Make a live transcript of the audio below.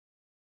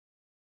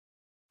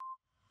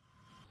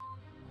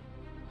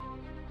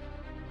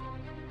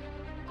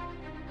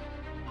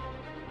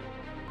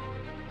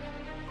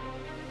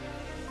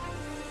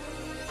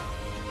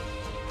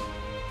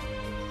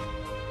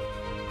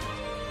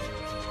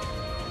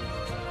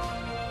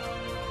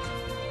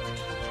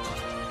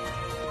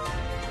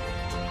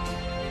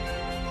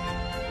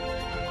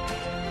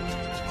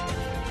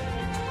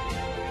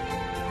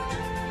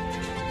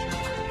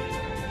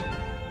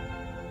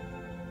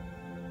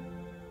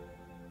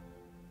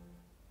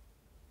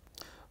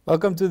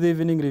Welcome to the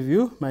Evening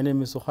Review. My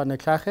name is Sukhane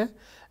Klache,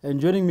 and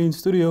joining me in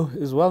studio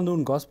is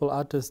well-known gospel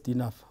artist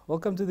D-Naff.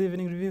 Welcome to the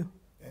Evening Review.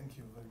 Thank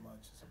you very much.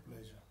 It's a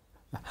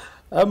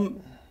pleasure.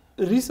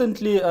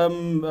 Recently,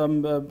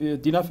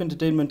 D-Naff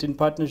Entertainment, in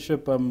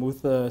partnership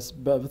with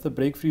the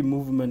Break Free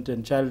Movement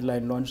and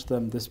Childline, launched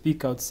the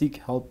Speak Out,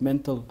 Seek Help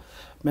mental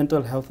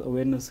health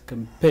awareness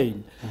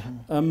campaign.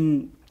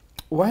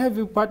 Why have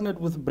you partnered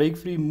with Break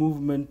Free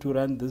Movement to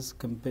run this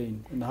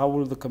campaign, and how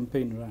will the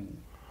campaign run?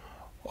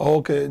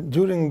 Okay,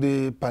 during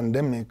the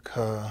pandemic,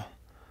 for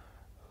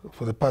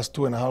the past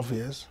 2.5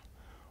 years,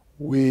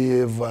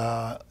 we've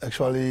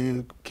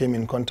actually came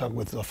in contact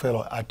with a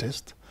fellow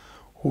artist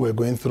who were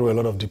going through a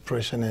lot of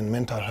depression and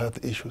mental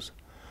health issues.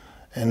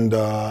 And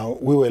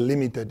we were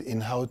limited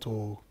in how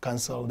to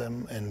counsel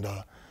them and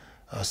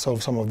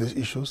solve some of these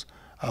issues.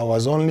 I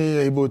was only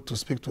able to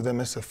speak to them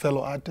as a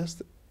fellow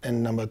artist,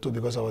 and number two,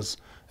 because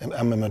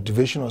I'm a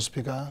motivational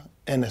speaker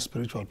and a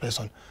spiritual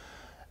person.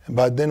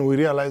 But then we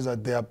realized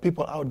that there are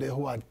people out there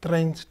who are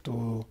trained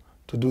to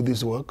do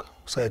this work,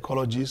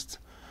 psychologists,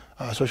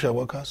 social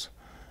workers.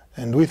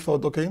 And we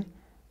thought, okay,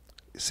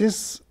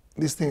 since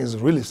this thing is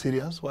really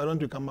serious, why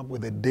don't we come up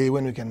with a day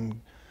when we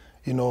can,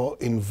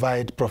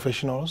 invite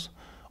professionals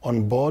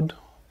on board,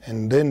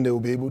 and then they will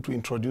be able to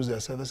introduce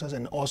their services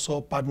and also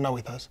partner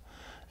with us.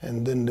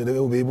 And then they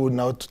will be able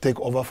now to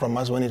take over from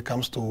us when it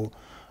comes to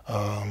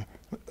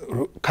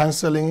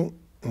counseling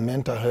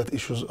mental health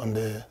issues on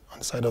the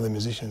side of the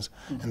musicians.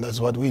 And that's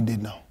what we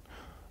did now.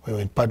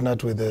 We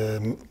partnered with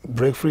the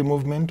Break Free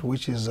Movement,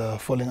 which is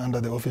falling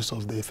under the office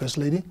of the First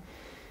Lady.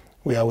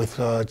 We are with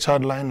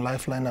Childline,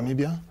 Lifeline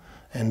Namibia,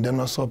 and then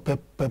also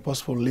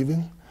Purposeful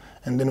Living.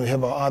 And then we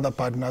have our other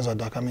partners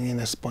that are coming in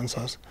as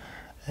sponsors.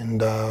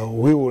 And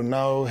we will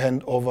now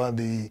hand over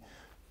the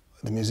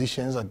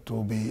musicians that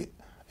will be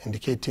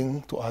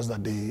indicating to us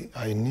that they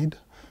are in need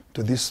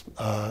to this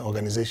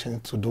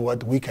organization to do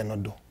what we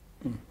cannot do.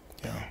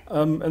 Yeah.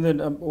 And then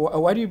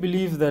why do you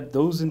believe that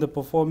those in the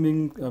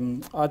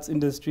performing arts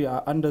industry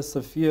are under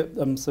severe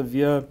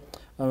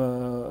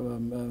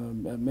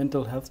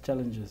mental health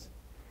challenges?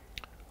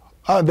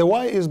 The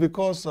why is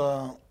because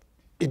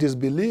it is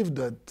believed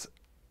that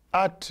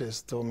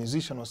artists or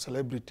musicians or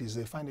celebrities,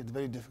 they find it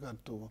very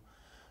difficult to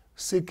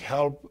seek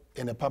help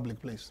in a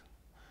public place.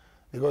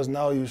 Because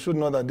now you should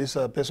know that these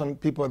are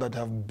people that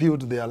have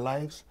built their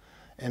lives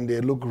and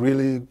they look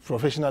really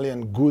professionally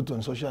and good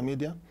on social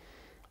media.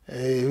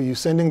 You're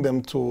sending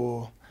them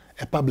to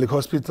a public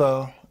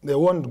hospital, they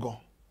won't go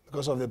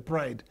because of the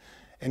pride.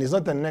 And it's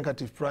not a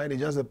negative pride,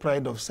 it's just the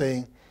pride of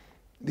saying,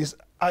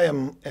 I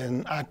am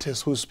an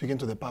artist who's speaking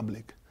to the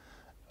public.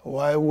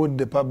 Why would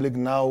the public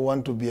now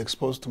want to be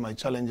exposed to my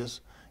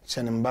challenges? It's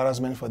an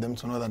embarrassment for them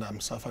to know that I'm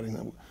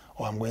suffering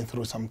or I'm going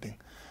through something.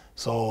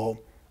 So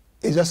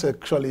it's just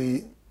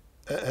actually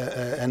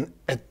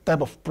a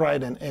type of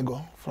pride and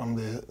ego from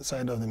the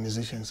side of the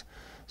musicians.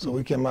 So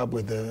we came up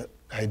with the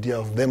idea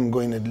of them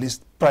going at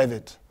least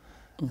private,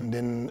 and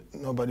then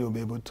nobody will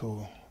be able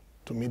to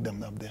meet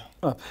them up there.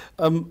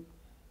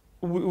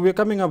 We're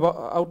coming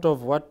out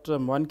of what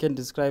one can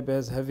describe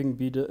as having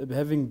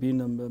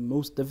been a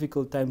most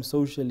difficult time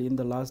socially in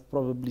the last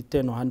probably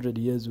 10 or 100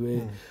 years,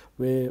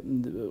 where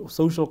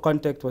social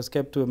contact was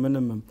kept to a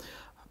minimum.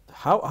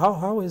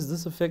 How has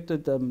this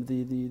affected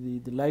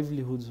the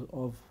livelihoods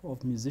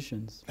of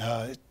musicians?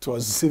 It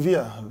was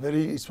severe,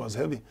 it was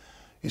heavy.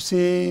 You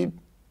see,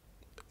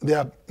 there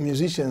are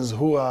musicians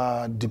who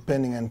are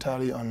depending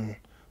entirely on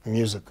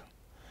music.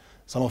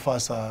 Some of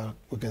us are,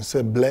 we can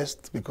say,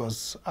 blessed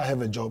because I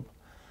have a job,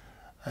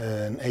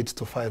 an 8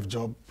 to 5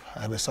 job.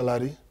 I have a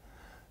salary,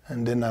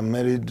 and then I'm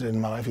married,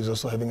 and my wife is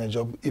also having a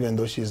job, even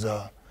though she's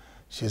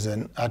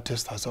an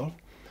artist herself.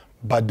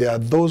 But there are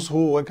those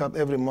who wake up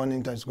every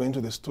morning just going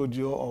to the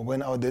studio or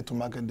going out there to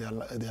market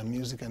their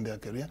music and their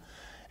career.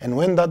 And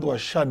when that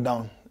was shut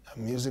down,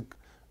 music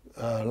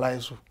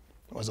lives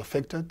was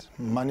affected,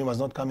 money was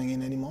not coming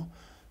in anymore,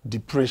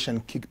 depression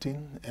kicked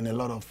in, and a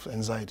lot of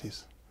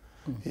anxieties.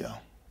 Yeah.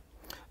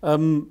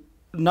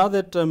 Now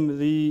that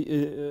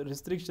the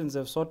restrictions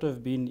have sort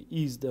of been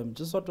eased,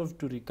 just sort of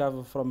to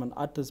recover from an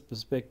artist's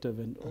perspective,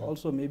 and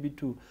also maybe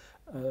to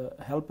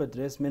help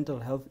address mental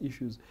health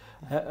issues,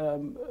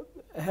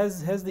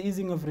 has the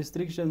easing of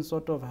restrictions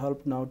sort of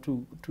helped now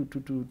to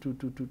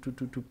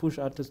push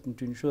artists and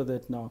to ensure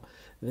that now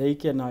they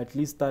can at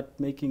least start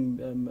making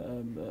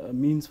a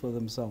means for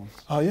themselves?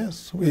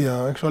 Yes, we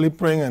are actually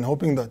praying and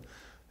hoping that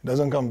it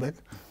doesn't come back.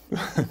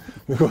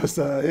 Because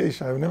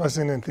I've never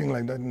seen anything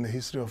like that in the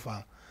history of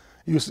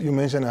you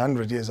mentioned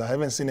 100 years. I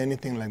haven't seen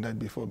anything like that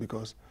before,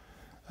 because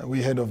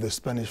we heard of the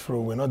Spanish flu.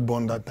 We're not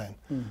born that time.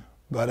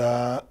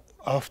 But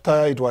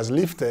after it was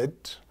lifted,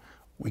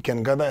 we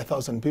can gather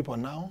 1,000 people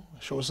now.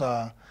 Shows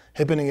are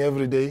happening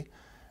every day.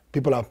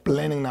 People are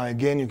planning now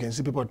again. You can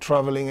see people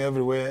traveling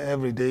everywhere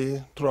every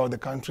day throughout the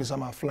country.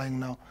 Some are flying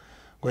now,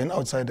 going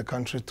outside the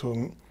country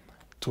to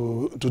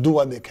do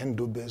what they can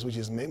do best, which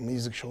is make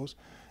music shows.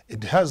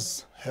 It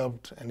has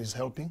helped and is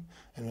helping,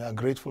 and we are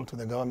grateful to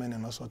the government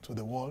and also to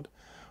the world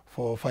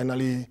for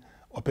finally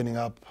opening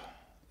up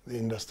the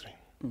industry.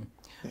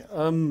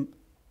 Yeah.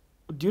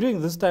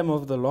 During this time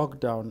of the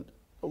lockdown,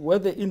 were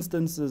there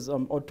instances,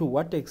 or to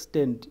what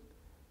extent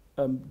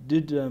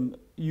did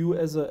you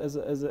as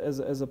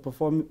a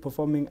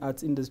performing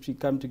arts industry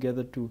come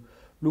together to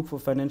look for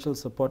financial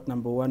support,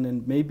 number one,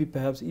 and maybe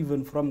perhaps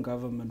even from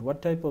government?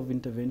 What type of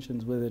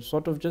interventions were there,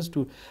 sort of just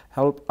to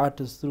help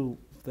artists through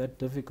that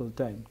difficult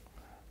time?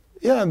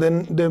 Yeah,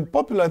 then the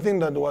popular thing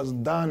that was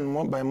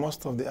done by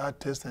most of the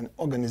artists and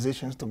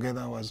organizations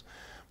together was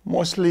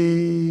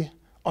mostly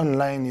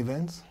online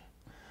events,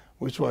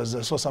 which was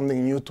so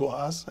something new to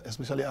us,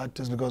 especially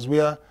artists, because we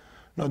are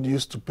not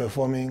used to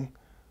performing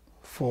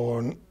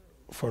for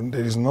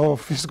there is no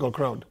physical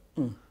crowd.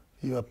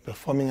 You are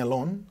performing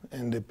alone,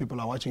 and the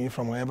people are watching you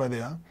from wherever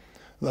they are.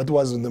 That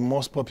was the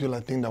most popular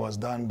thing that was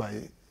done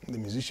by the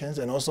musicians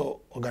and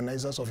also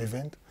organizers of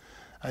event.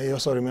 I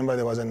also remember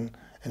there was an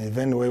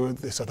event where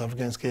the South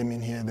Africans came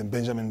in here, the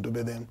Benjamin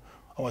Dube them.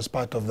 I was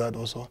part of that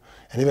also.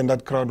 And even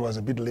that crowd was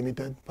a bit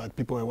limited, but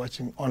people were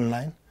watching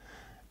online.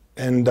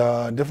 And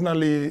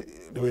definitely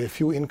there were a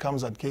few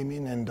incomes that came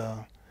in, and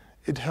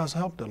it has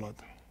helped a lot.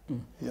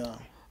 Yeah.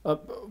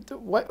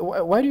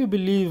 Why do you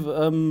believe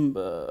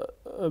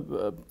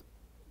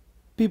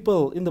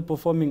people in the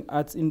performing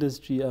arts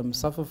industry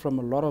suffer from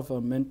a lot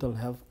of mental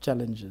health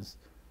challenges?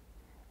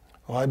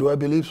 Why do I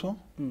believe so?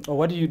 Or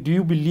what do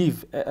you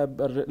believe?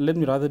 Let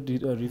me rather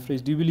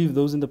rephrase. Do you believe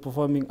those in the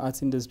performing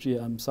arts industry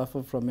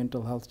suffer from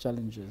mental health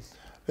challenges?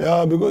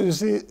 Yeah, because you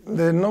see,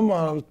 the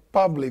normal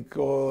public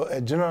or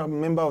a general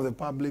member of the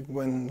public,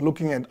 when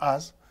looking at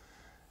us,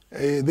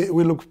 we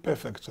look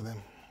perfect to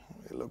them.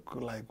 We look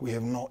like we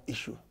have no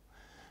issue.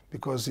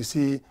 Because you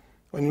see,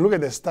 when you look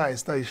at the star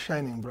is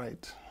shining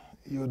bright.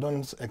 You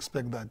don't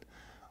expect that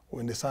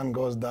when the sun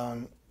goes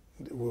down,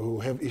 we will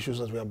have issues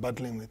that we are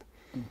battling with.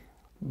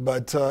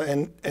 But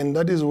and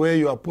that is where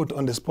you are put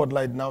on the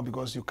spotlight now,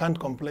 because you can't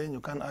complain, you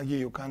can't argue,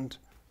 you can't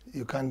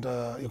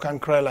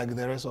cry like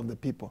the rest of the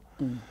people.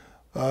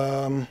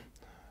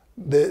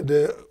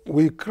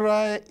 We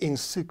cry in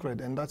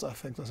secret, and that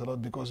affects us a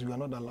lot because you are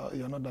not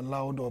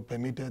allowed or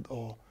permitted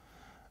or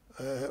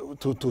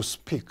to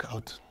speak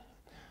out.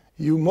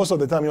 Most of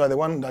the time you are the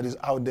one that is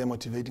out there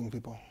motivating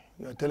people.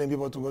 You are telling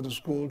people to go to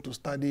school, to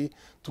study,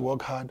 to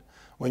work hard.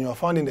 When you are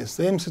found in the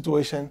same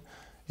situation,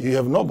 you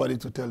have nobody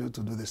to tell you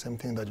to do the same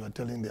thing that you are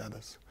telling the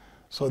others.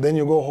 So then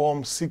you go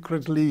home,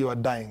 secretly you are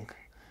dying.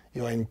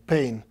 You are in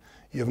pain.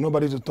 You have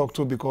nobody to talk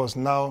to, because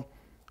now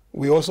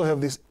we also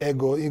have these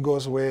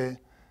egos where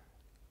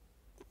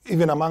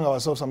even among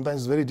ourselves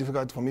sometimes it's very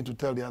difficult for me to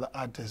tell the other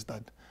artists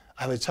that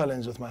I have a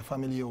challenge with my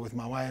family or with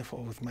my wife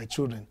or with my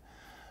children.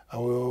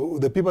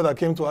 The people that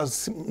came to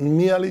us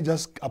merely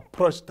just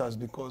approached us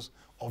because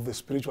of the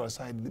spiritual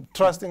side,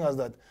 trusting us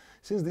that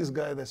since these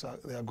guys,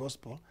 they are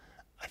gospel,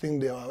 I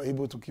think they are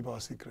able to keep our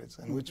secrets,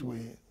 and which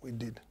we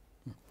did.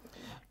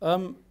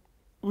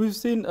 We've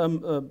seen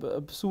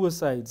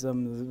suicides.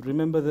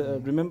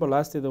 Remember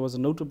last year there was a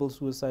notable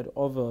suicide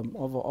of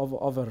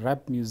a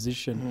rap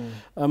musician.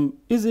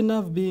 Is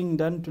enough being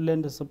done to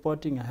lend a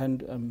supporting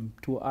hand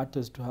to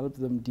artists to help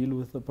them deal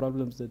with the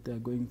problems that they are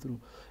going through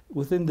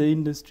within the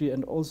industry,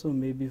 and also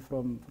maybe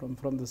from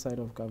the side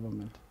of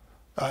government?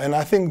 And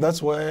I think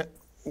that's why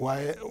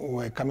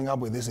we're coming up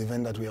with this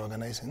event that we're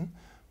organizing,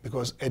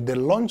 because at the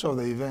launch of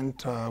the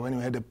event, when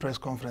we had a press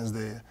conference,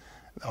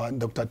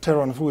 Dr.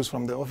 Teron, who is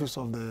from the office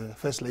of the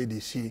First Lady,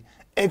 she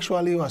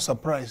actually was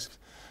surprised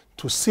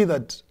to see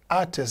that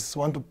artists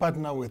want to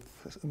partner with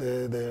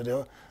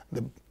the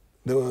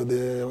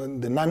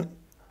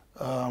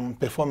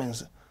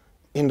non-performance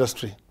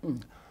industry,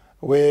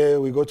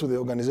 where we go to the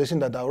organization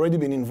that have already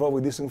been involved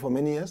with this thing for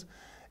many years,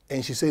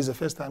 and she says the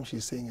first time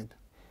she's seeing it.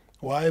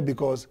 Why?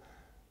 Because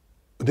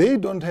they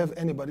don't have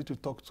anybody to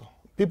talk to.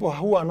 People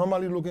who are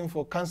normally looking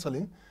for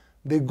counseling,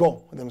 they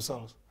go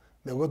themselves.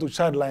 They go to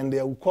Childline,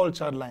 they will call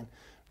Childline.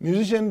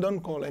 Musicians don't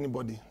call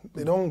anybody.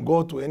 They don't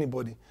go to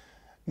anybody.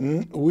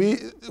 We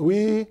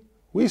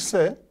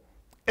say,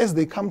 as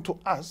they come to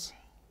us,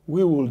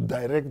 we will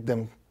direct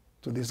them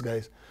to these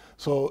guys.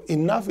 So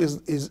enough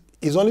is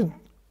only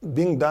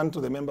being done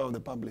to the member of the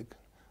public,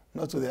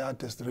 not to the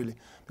artist, really.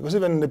 Because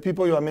even the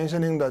people you are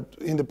mentioning, that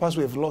in the past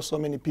we have lost so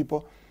many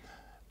people,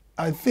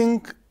 I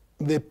think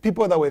the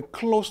people that were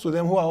close to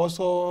them, who are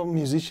also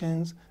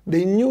musicians,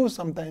 they knew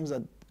sometimes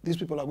that these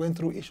people are going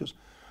through issues.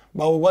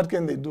 But what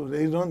can they do?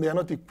 They are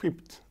not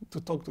equipped to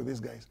talk to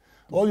these guys.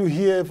 All you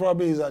hear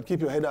probably is that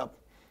keep your head up.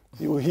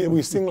 You hear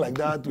we sing like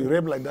that, we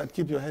rap like that,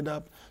 keep your head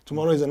up.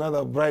 Tomorrow is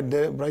another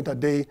brighter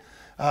day.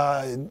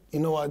 You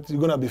know what, you're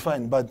going to be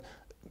fine. But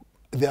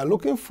they are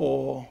looking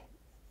for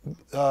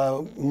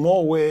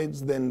more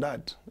words than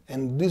that.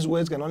 And these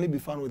words can only be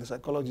found with a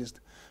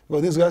psychologist.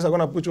 Because these guys are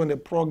going to put you on a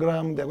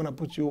program, they're going to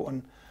put you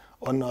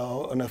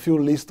on a few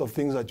list of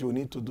things that you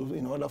need to do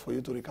in order for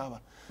you to recover.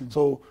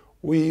 So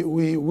we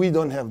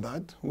don't have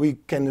that. We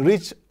can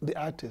reach the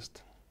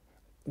artist,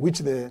 which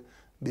the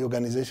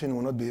organization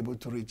will not be able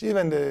to reach.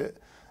 Even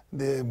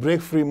the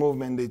Break Free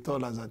movement, they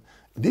told us that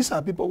these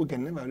are people we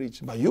can never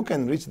reach, but you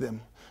can reach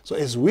them. So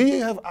as we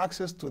have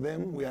access to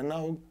them, we are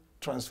now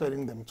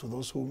transferring them to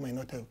those who may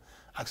not have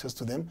access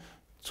to them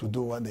to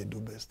do what they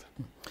do best.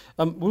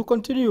 We'll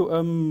continue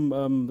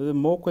with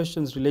more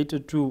questions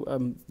related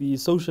to the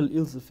social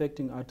ills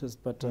affecting artists,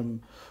 but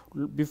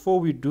before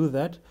we do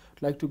that,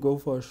 I'd like to go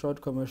for a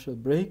short commercial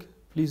break.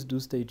 Please do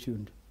stay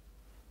tuned.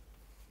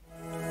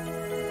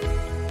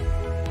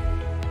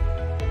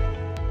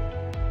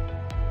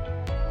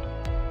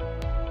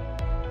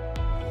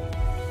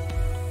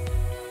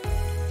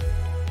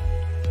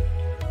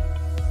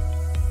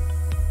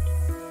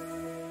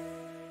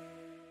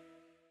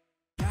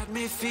 Got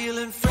me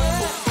feeling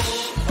fresh.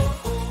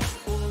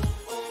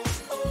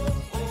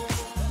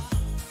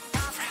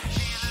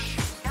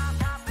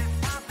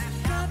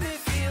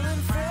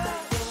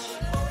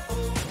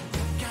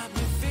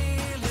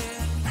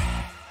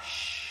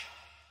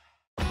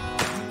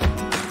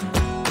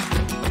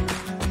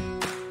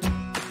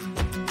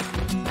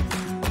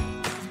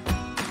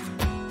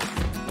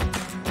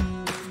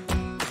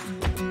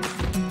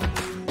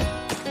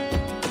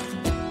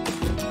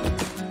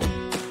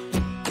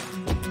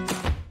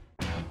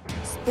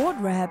 Sport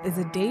Wrap is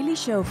a daily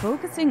show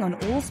focusing on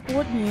all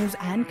sport news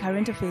and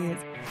current affairs.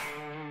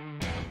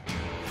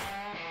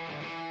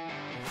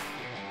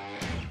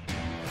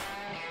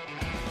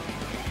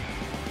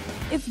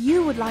 If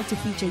you would like to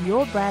feature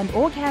your brand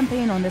or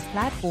campaign on this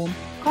platform,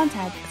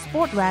 contact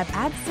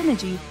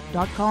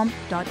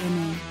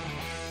sportwrap@synergy.com.ma.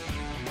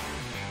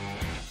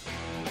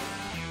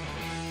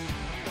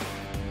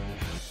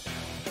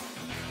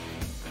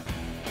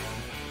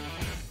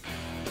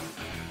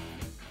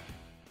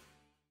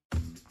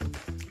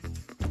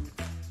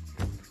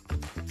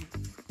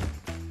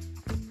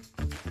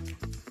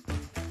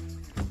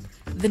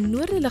 The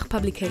Noorderlig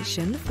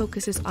publication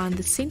focuses on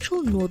the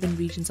central northern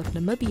regions of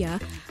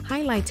Namibia,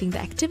 highlighting the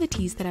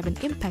activities that have an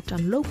impact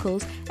on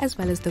locals as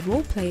well as the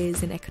role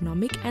players in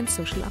economic and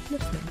social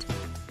upliftment.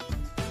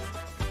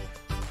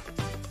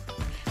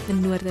 The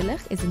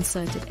Noorderlig is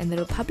inserted in the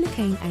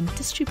Republican and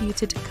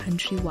distributed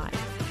countrywide.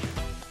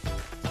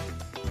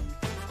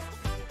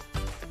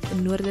 The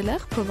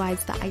Noorderlig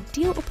provides the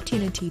ideal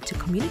opportunity to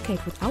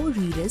communicate with our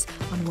readers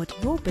on what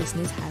your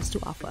business has to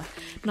offer,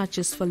 not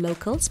just for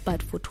locals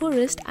but for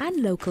tourists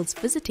and locals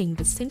visiting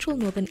the central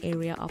northern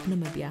area of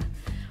Namibia.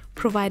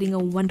 Providing a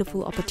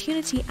wonderful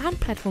opportunity and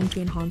platform to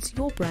enhance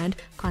your brand,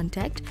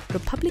 contact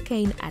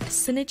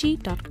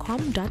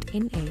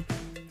republican@synergy.com.na.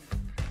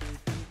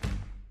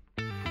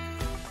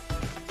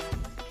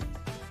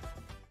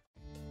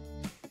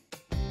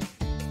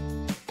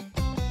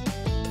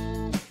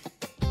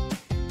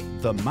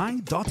 The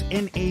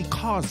My.NA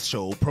Cars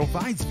Show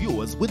provides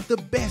viewers with the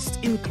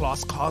best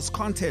in-class cars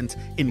content,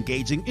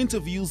 engaging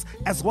interviews,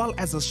 as well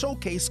as a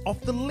showcase of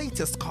the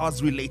latest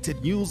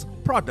cars-related news,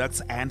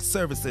 products, and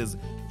services.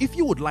 If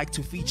you would like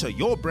to feature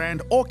your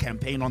brand or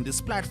campaign on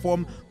this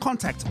platform,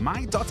 contact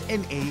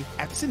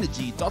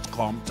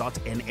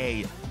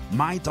My.NA@synergy.com.na.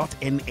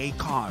 My.NA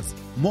Cars,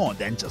 more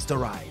than just a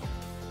ride.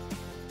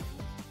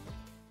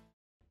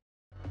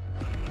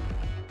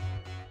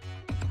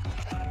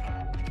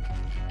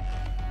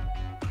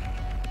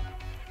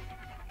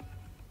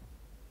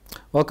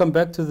 Welcome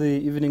back to the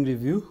evening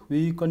review.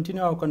 We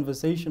continue our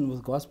conversation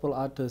with gospel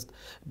artist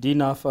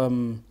D-Naff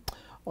on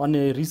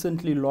a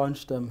recently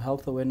launched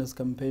health awareness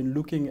campaign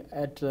looking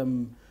at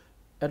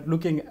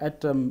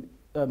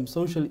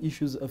social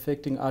issues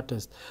affecting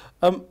artists.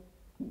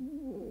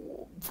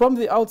 From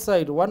the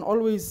outside, one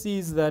always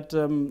sees that,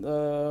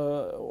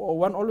 or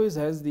one always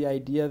has the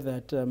idea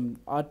that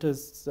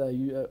artists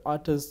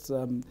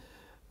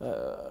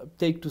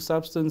take to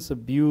substance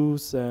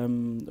abuse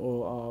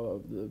or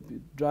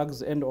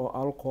drugs and or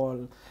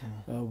alcohol,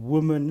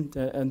 women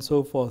and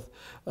so forth.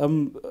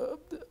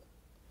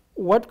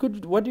 What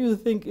do you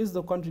think is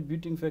the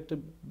contributing factor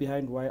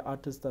behind why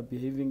artists are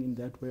behaving in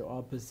that way or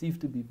are perceived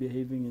to be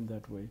behaving in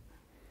that way?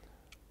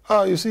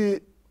 You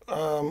see,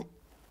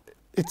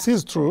 it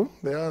is true.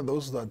 There are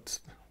those that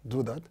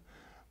do that.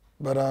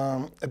 But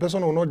a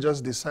person will not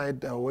just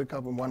decide, wake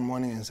up one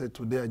morning and say,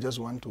 today I just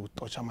want to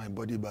torture my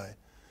body by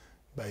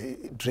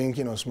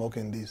drinking or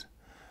smoking this.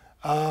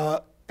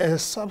 A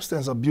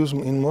substance abuse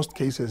in most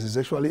cases is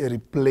actually a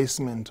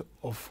replacement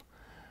of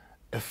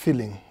a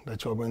feeling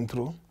that you're going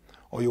through,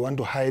 or you want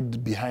to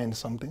hide behind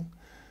something.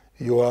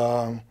 You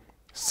are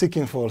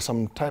seeking for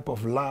some type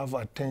of love,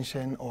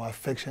 attention, or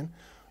affection.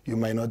 You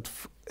might not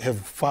have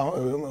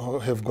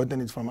found, have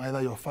gotten it from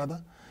either your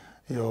father,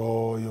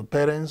 your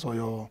parents,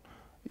 or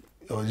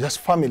just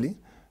family.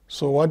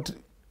 So what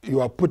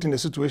you are put in a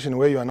situation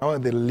where you are now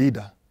the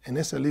leader. And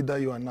as a leader,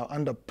 you are now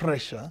under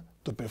pressure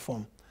to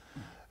perform.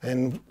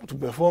 And to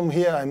perform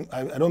here,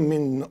 I don't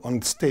mean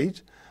on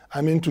stage,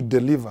 I mean to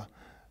deliver.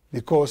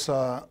 Because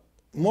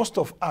most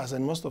of us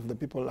and most of the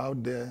people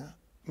out there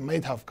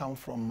might have come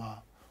from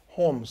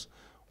homes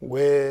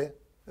where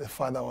the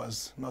father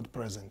was not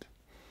present.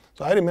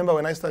 So I remember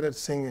when I started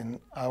singing,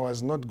 I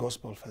was not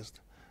gospel first.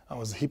 I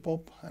was hip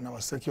hop and I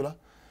was secular.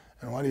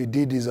 And what we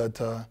did is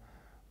that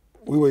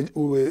we were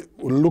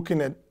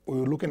looking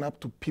up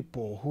to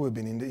people who have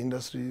been in the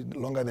industry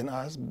longer than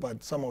us,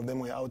 but some of them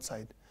were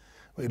outside.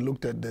 We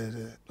looked at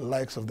the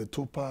likes of the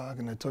Tupac,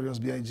 Notorious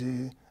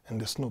B.I.G., and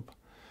the Snoop.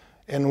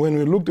 And when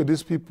we looked at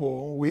these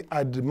people, we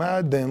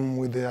admired them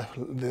with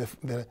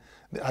the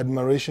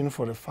admiration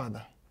for the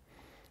Father.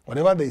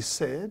 Whatever they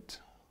said,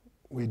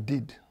 we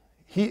did.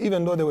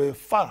 Even though they were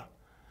far,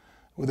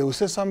 they would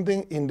say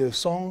something in the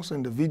songs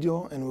and the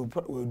video, and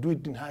we'll do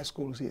it in high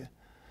schools here.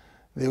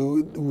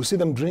 We'll see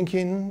them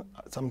drinking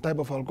some type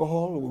of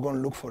alcohol, we're going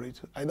to look for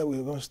it. Either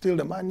we're going to steal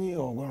the money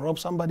or we're going to rob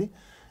somebody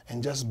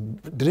and just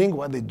drink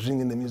what they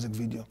drink in the music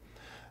video.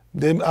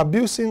 The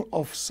abusing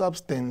of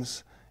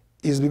substance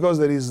is because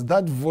there is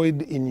that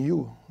void in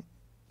you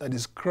that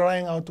is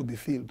crying out to be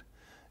filled.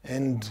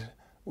 And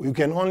you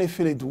can only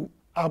fill it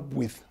up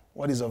with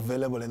what is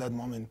available at that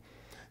moment.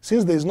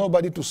 Since there is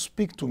nobody to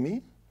speak to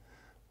me,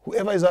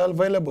 whoever is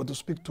available to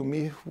speak to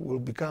me will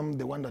become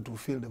the one that will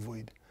fill the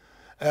void.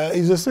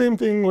 It's the same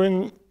thing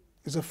when,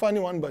 it's a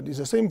funny one, but it's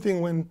the same thing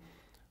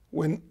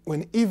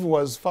when Eve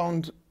was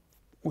found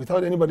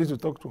without anybody to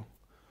talk to.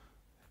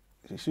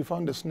 She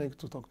found a snake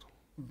to talk to.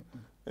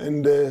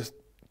 And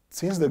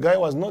since the guy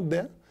was not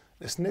there,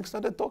 the snake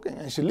started talking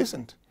and she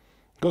listened.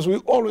 Because we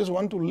always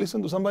want to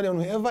listen to somebody,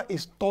 and whoever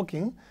is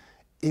talking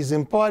is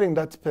empowering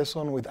that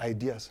person with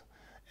ideas.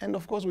 And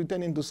of course we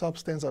turn into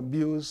substance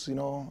abuse, you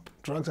know,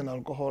 drugs and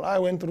alcohol. I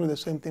went through the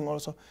same thing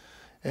also.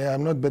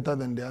 I'm not better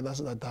than the others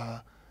that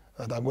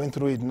are going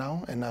through it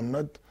now, and I'm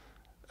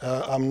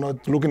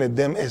not looking at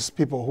them as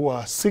people who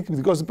are sick,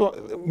 because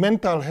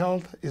mental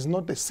health is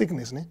not a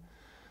sickness.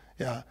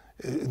 Yeah,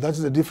 that's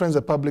the difference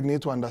the public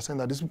need to understand,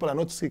 that these people are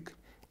not sick.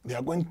 They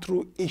are going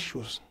through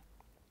issues.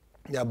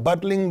 They are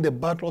battling the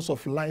battles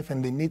of life,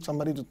 and they need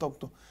somebody to talk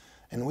to.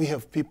 And we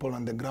have people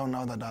on the ground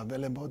now that are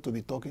available to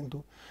be talking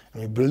to.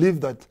 And we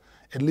believe that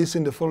at least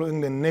in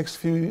the next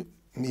few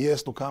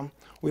years to come,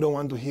 we don't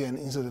want to hear an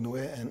incident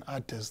where an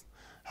artist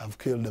have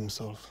killed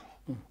themselves.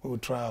 We will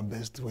try our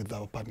best with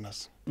our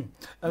partners.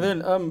 And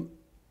then,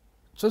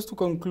 just to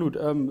conclude,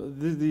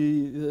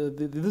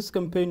 this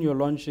campaign you're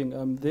launching,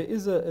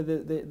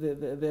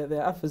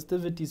 there are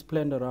festivities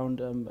planned around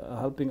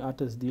helping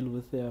artists deal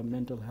with their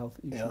mental health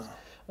issues.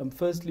 Yeah.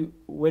 Firstly,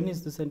 when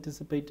is this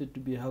anticipated to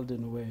be held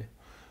and where?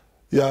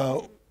 Yeah,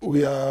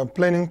 we are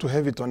planning to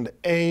have it on the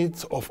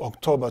 8th of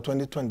October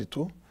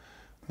 2022.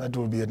 That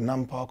will be at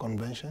Nampower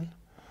Convention.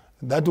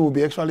 That will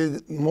be actually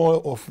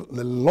more of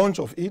the launch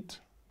of it,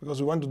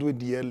 because we want to do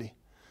it yearly.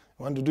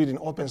 We want to do it in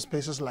open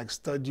spaces like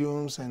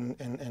stadiums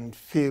and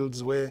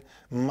fields where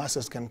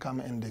masses can come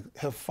and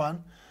have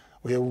fun.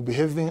 We will be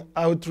having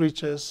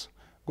outreaches,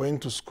 going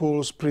to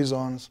schools,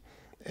 prisons,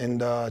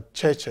 and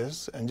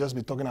churches, and just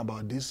be talking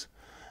about this.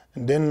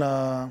 And then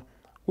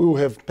we will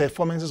have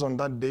performances on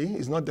that day.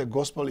 It's not a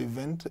gospel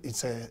event,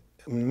 it's a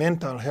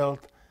mental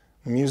health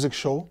music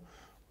show.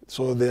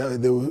 So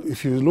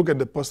if you look at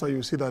the poster,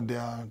 you see that there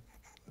are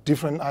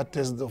different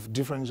artists of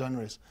different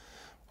genres.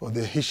 Or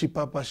the Hishi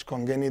Papa,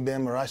 Shikongeni,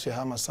 them, Rashi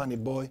Hama, Sunny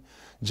Boy,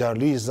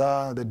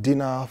 Jarliza, the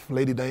D-Naff,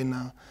 Lady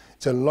Diana.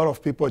 It's a lot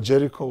of people.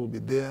 Jericho will be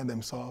there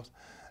themselves.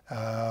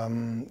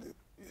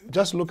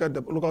 Just look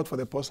out for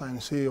the poster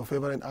and see your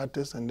favorite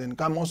artists, and then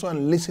come also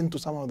and listen to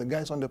some of the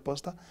guys on the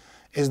poster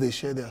as they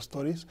share their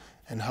stories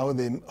and how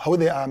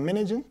they are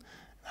managing,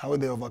 how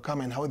they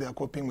overcome, and how they are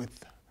coping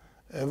with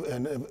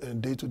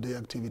day-to-day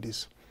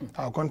activities.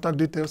 Our contact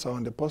details are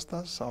on the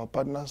posters. Our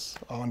partners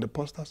are on the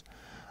posters.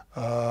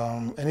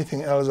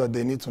 Anything else that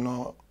they need to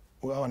know,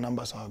 our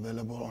numbers are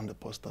available on the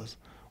posters.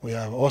 We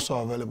are also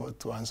available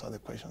to answer the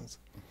questions.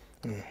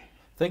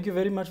 Thank you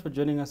very much for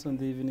joining us on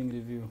the Evening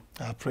Review.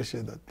 I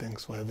appreciate that.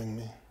 Thanks for having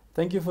me.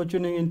 Thank you for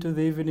tuning into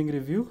the Evening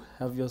Review.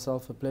 Have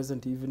yourself a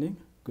pleasant evening.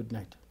 Good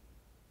night.